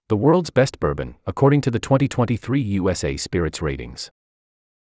The world's best bourbon, according to the 2023 USA Spirits Ratings.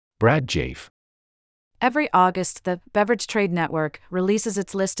 Brad Jaffe. Every August, the Beverage Trade Network releases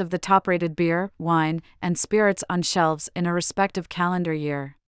its list of the top-rated beer, wine, and spirits on shelves in a respective calendar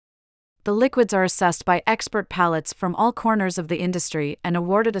year. The liquids are assessed by expert palates from all corners of the industry and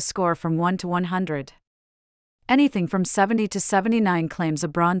awarded a score from 1 to 100. Anything from 70 to 79 claims a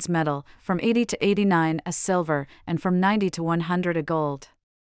bronze medal, from 80 to 89 a silver, and from 90 to 100 a gold.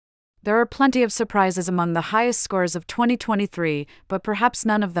 There are plenty of surprises among the highest scores of 2023, but perhaps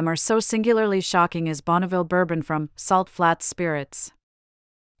none of them are so singularly shocking as Bonneville Bourbon from Salt Flats Spirits.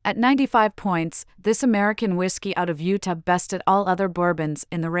 At 95 points, this American whiskey out of Utah bested all other bourbons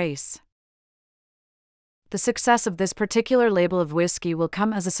in the race. The success of this particular label of whiskey will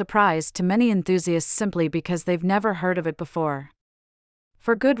come as a surprise to many enthusiasts simply because they've never heard of it before.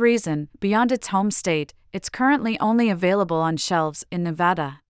 For good reason, beyond its home state, it's currently only available on shelves in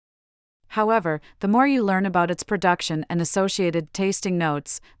Nevada. However, the more you learn about its production and associated tasting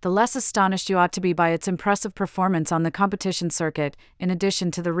notes, the less astonished you ought to be by its impressive performance on the competition circuit. In addition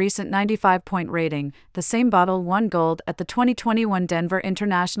to the recent 95-point rating, the same bottle won gold at the 2021 Denver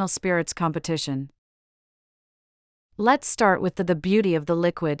International Spirits Competition. Let's start with the beauty of the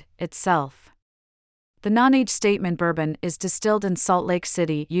liquid itself. The non-age statement bourbon is distilled in Salt Lake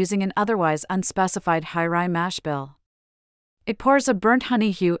City using an otherwise unspecified high rye mash bill. It pours a burnt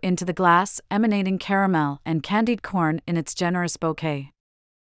honey hue into the glass, emanating caramel and candied corn in its generous bouquet.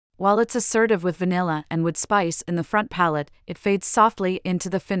 While it's assertive with vanilla and wood spice in the front palate, it fades softly into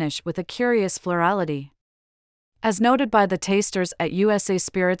the finish with a curious florality. As noted by the tasters at USA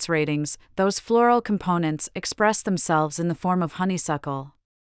Spirits Ratings, those floral components express themselves in the form of honeysuckle.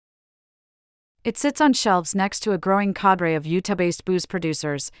 It sits on shelves next to a growing cadre of Utah-based booze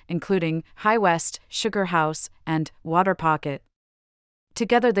producers, including High West, Sugar House, and Water Pocket.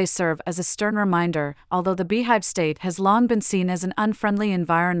 Together they serve as a stern reminder, although the Beehive State has long been seen as an unfriendly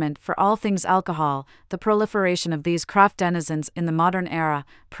environment for all things alcohol, the proliferation of these craft denizens in the modern era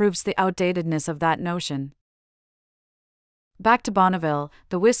proves the outdatedness of that notion. Back to Bonneville,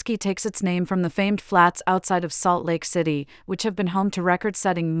 the whiskey takes its name from the famed flats outside of Salt Lake City, which have been home to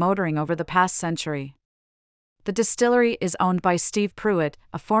record-setting motoring over the past century. The distillery is owned by Steve Pruitt,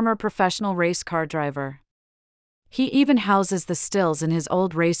 a former professional race car driver. He even houses the stills in his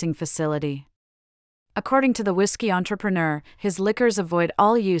old racing facility. According to the whiskey entrepreneur, his liquors avoid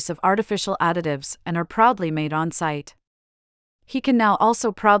all use of artificial additives and are proudly made on-site. He can now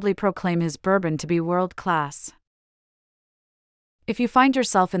also proudly proclaim his bourbon to be world-class. If you find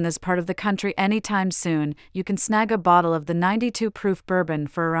yourself in this part of the country anytime soon, you can snag a bottle of the 92-proof bourbon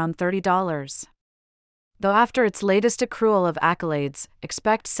for around $30. Though after its latest accrual of accolades,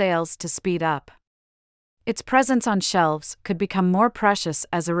 expect sales to speed up. Its presence on shelves could become more precious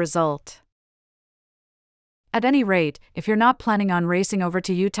as a result. At any rate, if you're not planning on racing over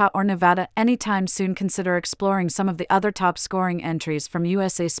to Utah or Nevada anytime soon, consider exploring some of the other top-scoring entries from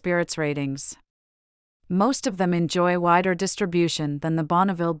USA Spirits Ratings. Most of them enjoy wider distribution than the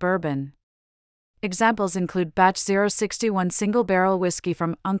Bonneville Bourbon. Examples include Batch 061 Single Barrel Whiskey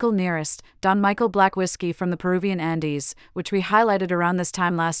from Uncle Nearest, Don Michael Black Whiskey from the Peruvian Andes, which we highlighted around this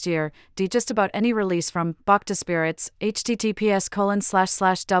time last year, just about any release from Bacta Spirits,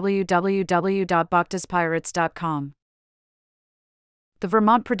 https://www.bactaspirates.com. The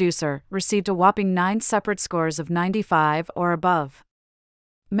Vermont producer received a whopping 9 separate scores of 95 or above.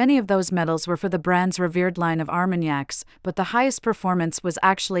 Many of those medals were for the brand's revered line of Armagnacs, but the highest performance was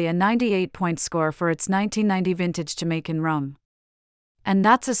actually a 98-point score for its 1990 vintage Jamaican rum. And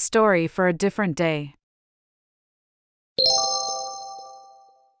that's a story for a different day.